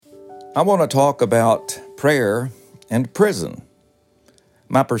I want to talk about prayer and prison.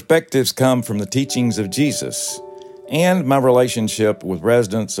 My perspectives come from the teachings of Jesus and my relationship with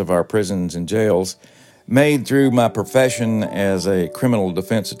residents of our prisons and jails made through my profession as a criminal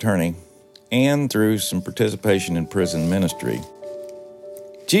defense attorney and through some participation in prison ministry.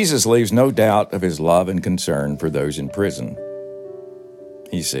 Jesus leaves no doubt of his love and concern for those in prison.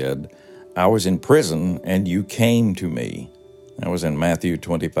 He said, "I was in prison and you came to me." That was in Matthew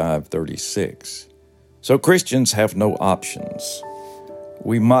 25:36. So Christians have no options.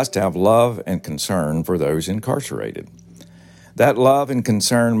 We must have love and concern for those incarcerated. That love and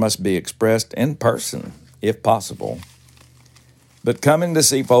concern must be expressed in person, if possible. But coming to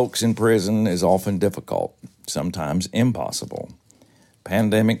see folks in prison is often difficult, sometimes impossible.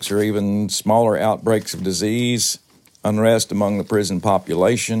 Pandemics or even smaller outbreaks of disease, unrest among the prison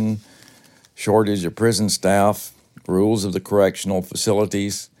population, shortage of prison staff, rules of the correctional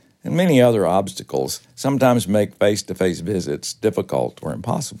facilities, and many other obstacles sometimes make face-to-face visits difficult or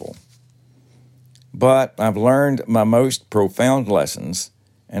impossible. But I've learned my most profound lessons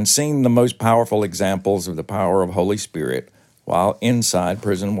and seen the most powerful examples of the power of Holy Spirit while inside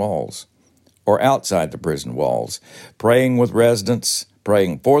prison walls or outside the prison walls, praying with residents,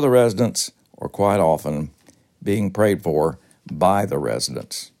 praying for the residents, or quite often being prayed for by the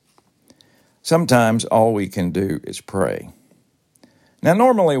residents. Sometimes all we can do is pray. Now,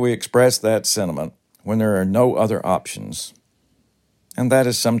 normally we express that sentiment when there are no other options, and that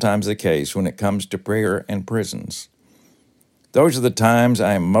is sometimes the case when it comes to prayer and prisons. Those are the times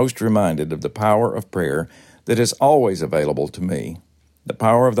I am most reminded of the power of prayer that is always available to me, the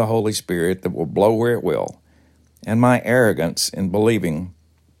power of the Holy Spirit that will blow where it will, and my arrogance in believing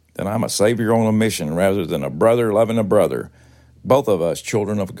that I'm a Savior on a mission rather than a brother loving a brother, both of us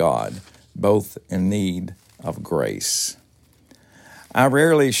children of God, both in need of grace. I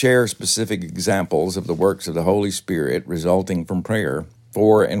rarely share specific examples of the works of the Holy Spirit resulting from prayer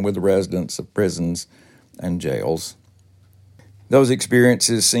for and with the residents of prisons and jails. Those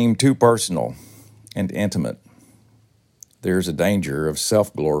experiences seem too personal and intimate. There's a danger of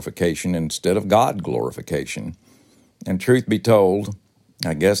self-glorification instead of God glorification. And truth be told,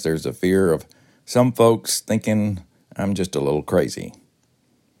 I guess there's a fear of some folks thinking I'm just a little crazy.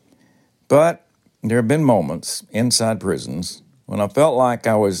 But there have been moments inside prisons when I felt like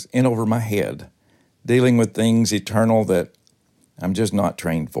I was in over my head, dealing with things eternal that I'm just not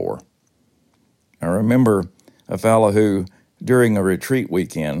trained for. I remember a fellow who, during a retreat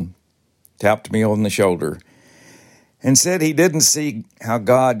weekend, tapped me on the shoulder and said he didn't see how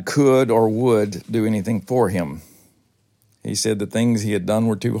God could or would do anything for him. He said the things he had done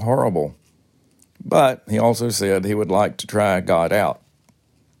were too horrible, but he also said he would like to try God out.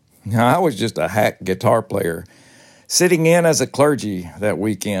 Now, I was just a hack guitar player, sitting in as a clergy that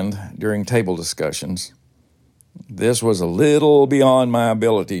weekend during table discussions. This was a little beyond my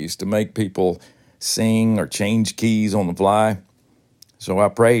abilities to make people sing or change keys on the fly, so I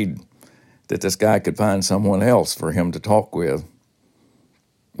prayed that this guy could find someone else for him to talk with.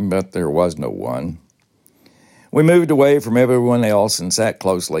 But there was no one. We moved away from everyone else and sat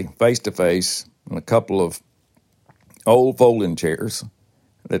closely, face to face, in a couple of old folding chairs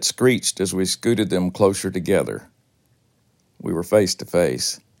that screeched as we scooted them closer together. We were face to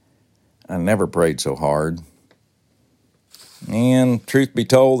face. I never prayed so hard. And truth be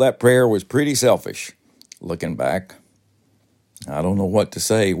told, that prayer was pretty selfish, looking back. I don't know what to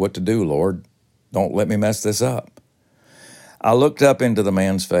say, what to do, Lord. Don't let me mess this up. I looked up into the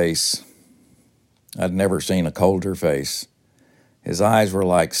man's face. I'd never seen a colder face. His eyes were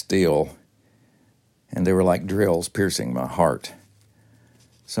like steel, and they were like drills piercing my heart.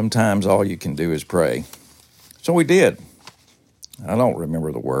 Sometimes all you can do is pray. So we did. I don't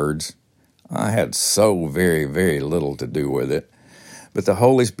remember the words. I had so very, very little to do with it. But the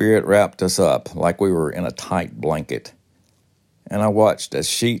Holy Spirit wrapped us up like we were in a tight blanket. And I watched as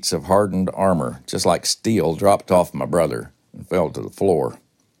sheets of hardened armor, just like steel, dropped off my brother and fell to the floor.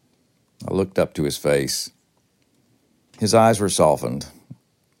 I looked up to his face. His eyes were softened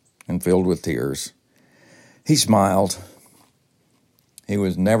and filled with tears. He smiled. He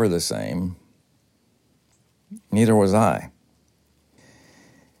was never the same. Neither was I.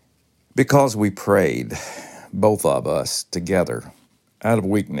 Because we prayed, both of us, together, out of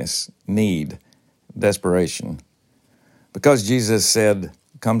weakness, need, desperation. Because Jesus said,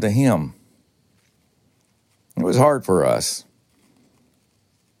 "Come to him." It was hard for us.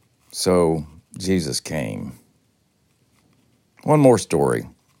 So Jesus came. One more story.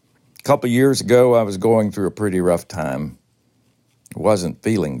 A couple years ago, I was going through a pretty rough time. I wasn't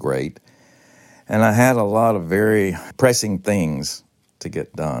feeling great, and I had a lot of very pressing things to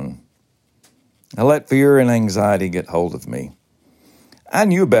get done. I let fear and anxiety get hold of me. I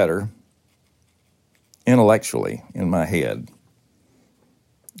knew better intellectually in my head,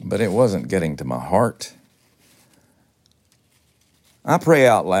 but it wasn't getting to my heart. I pray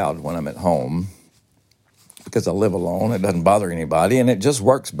out loud when I'm at home because I live alone. It doesn't bother anybody, and it just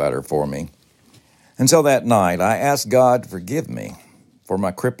works better for me. And so that night, I asked God to forgive me for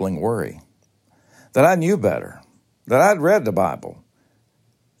my crippling worry, that I knew better, that I'd read the Bible,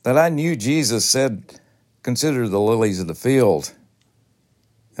 that I knew Jesus said, consider the lilies of the field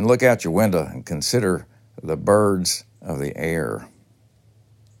and look out your window and consider the birds of the air.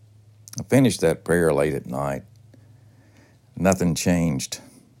 I finished that prayer late at night. Nothing changed.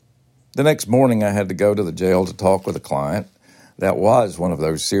 The next morning, I had to go to the jail to talk with a client. That was one of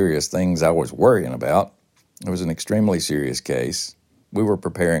those serious things I was worrying about. It was an extremely serious case. We were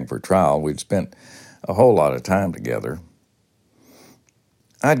preparing for trial. We'd spent a whole lot of time together.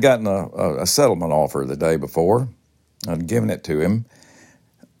 I'd gotten a settlement offer the day before. I'd given it to him.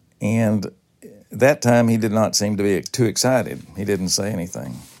 And that time, he did not seem to be too excited. He didn't say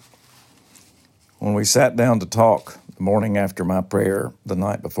anything. When we sat down to talk the morning after my prayer the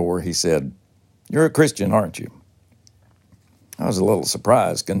night before, he said, "You're a Christian, aren't you?" I was a little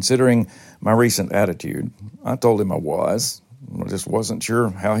surprised, considering my recent attitude. I told him I was. I just wasn't sure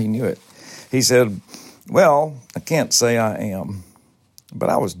how he knew it. He said, "Well, I can't say I am, but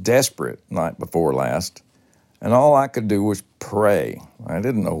I was desperate night before last, and all I could do was pray. I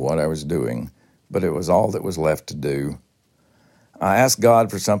didn't know what I was doing, but it was all that was left to do. I asked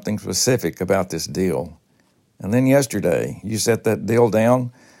God for something specific about this deal, and then yesterday you set that deal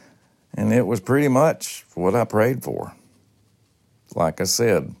down, and it was pretty much what I prayed for. Like I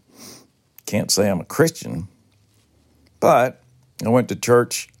said, can't say I'm a Christian, but I went to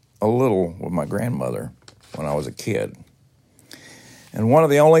church a little with my grandmother when I was a kid. And one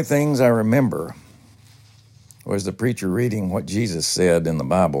of the only things I remember was the preacher reading what Jesus said in the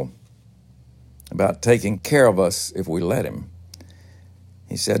Bible about taking care of us if we let him.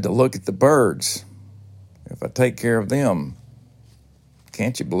 He said to look at the birds. If I take care of them,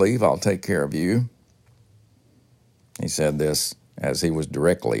 can't you believe I'll take care of you?" He said this as he was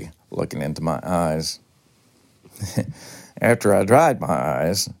directly looking into my eyes. After I dried my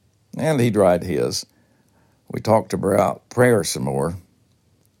eyes, and he dried his, we talked about prayer some more,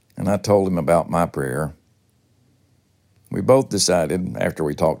 and I told him about my prayer. We both decided, after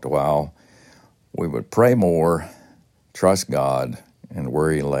we talked a while, we would pray more, trust God, and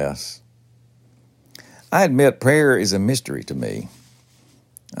worry less. I admit prayer is a mystery to me.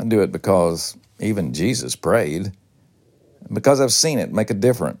 I do it because even Jesus prayed, and because I've seen it make a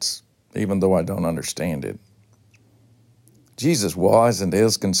difference, even though I don't understand it. Jesus was and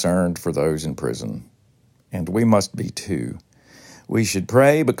is concerned for those in prison, and we must be too. We should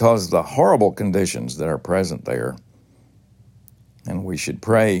pray because of the horrible conditions that are present there, and we should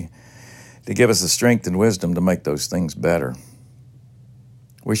pray to give us the strength and wisdom to make those things better.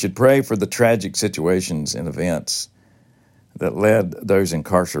 We should pray for the tragic situations and events that led those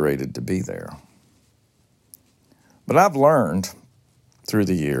incarcerated to be there. But I've learned through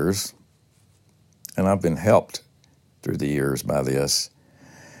the years, and I've been helped through the years by this,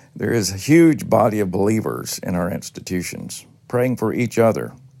 there is a huge body of believers in our institutions praying for each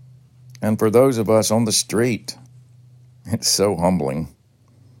other and for those of us on the street. It's so humbling.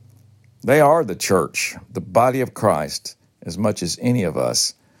 They are the church, the body of Christ, as much as any of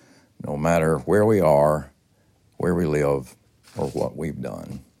us, no matter where we are, where we live, or what we've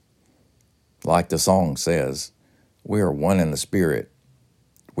done. Like the song says, we are one in the Spirit.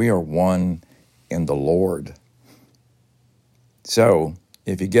 We are one in the Lord. So,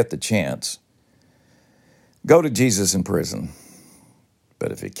 if you get the chance, go to Jesus in prison.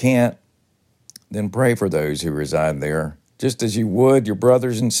 But if you can't, then pray for those who reside there, just as you would your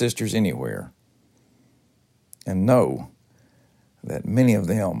brothers and sisters anywhere. And know that many of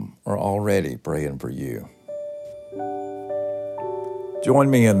them are already praying for you. Join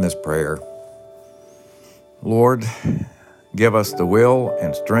me in this prayer. Lord, give us the will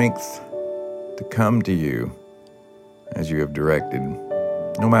and strength to come to you as you have directed,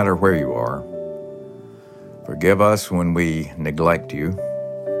 no matter where you are. Forgive us when we neglect you.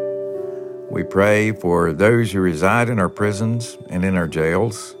 We pray for those who reside in our prisons and in our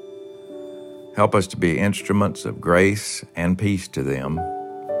jails. Help us to be instruments of grace and peace to them.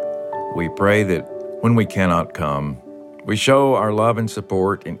 We pray that when we cannot come, we show our love and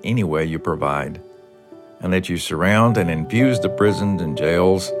support in any way you provide, and that you surround and infuse the prisons and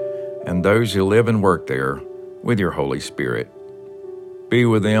jails and those who live and work there with your Holy Spirit. Be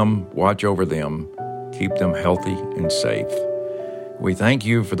with them, watch over them, keep them healthy and safe. We thank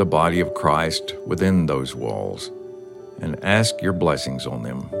you for the body of Christ within those walls and ask your blessings on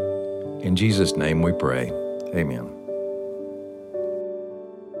them. In Jesus' name we pray. Amen.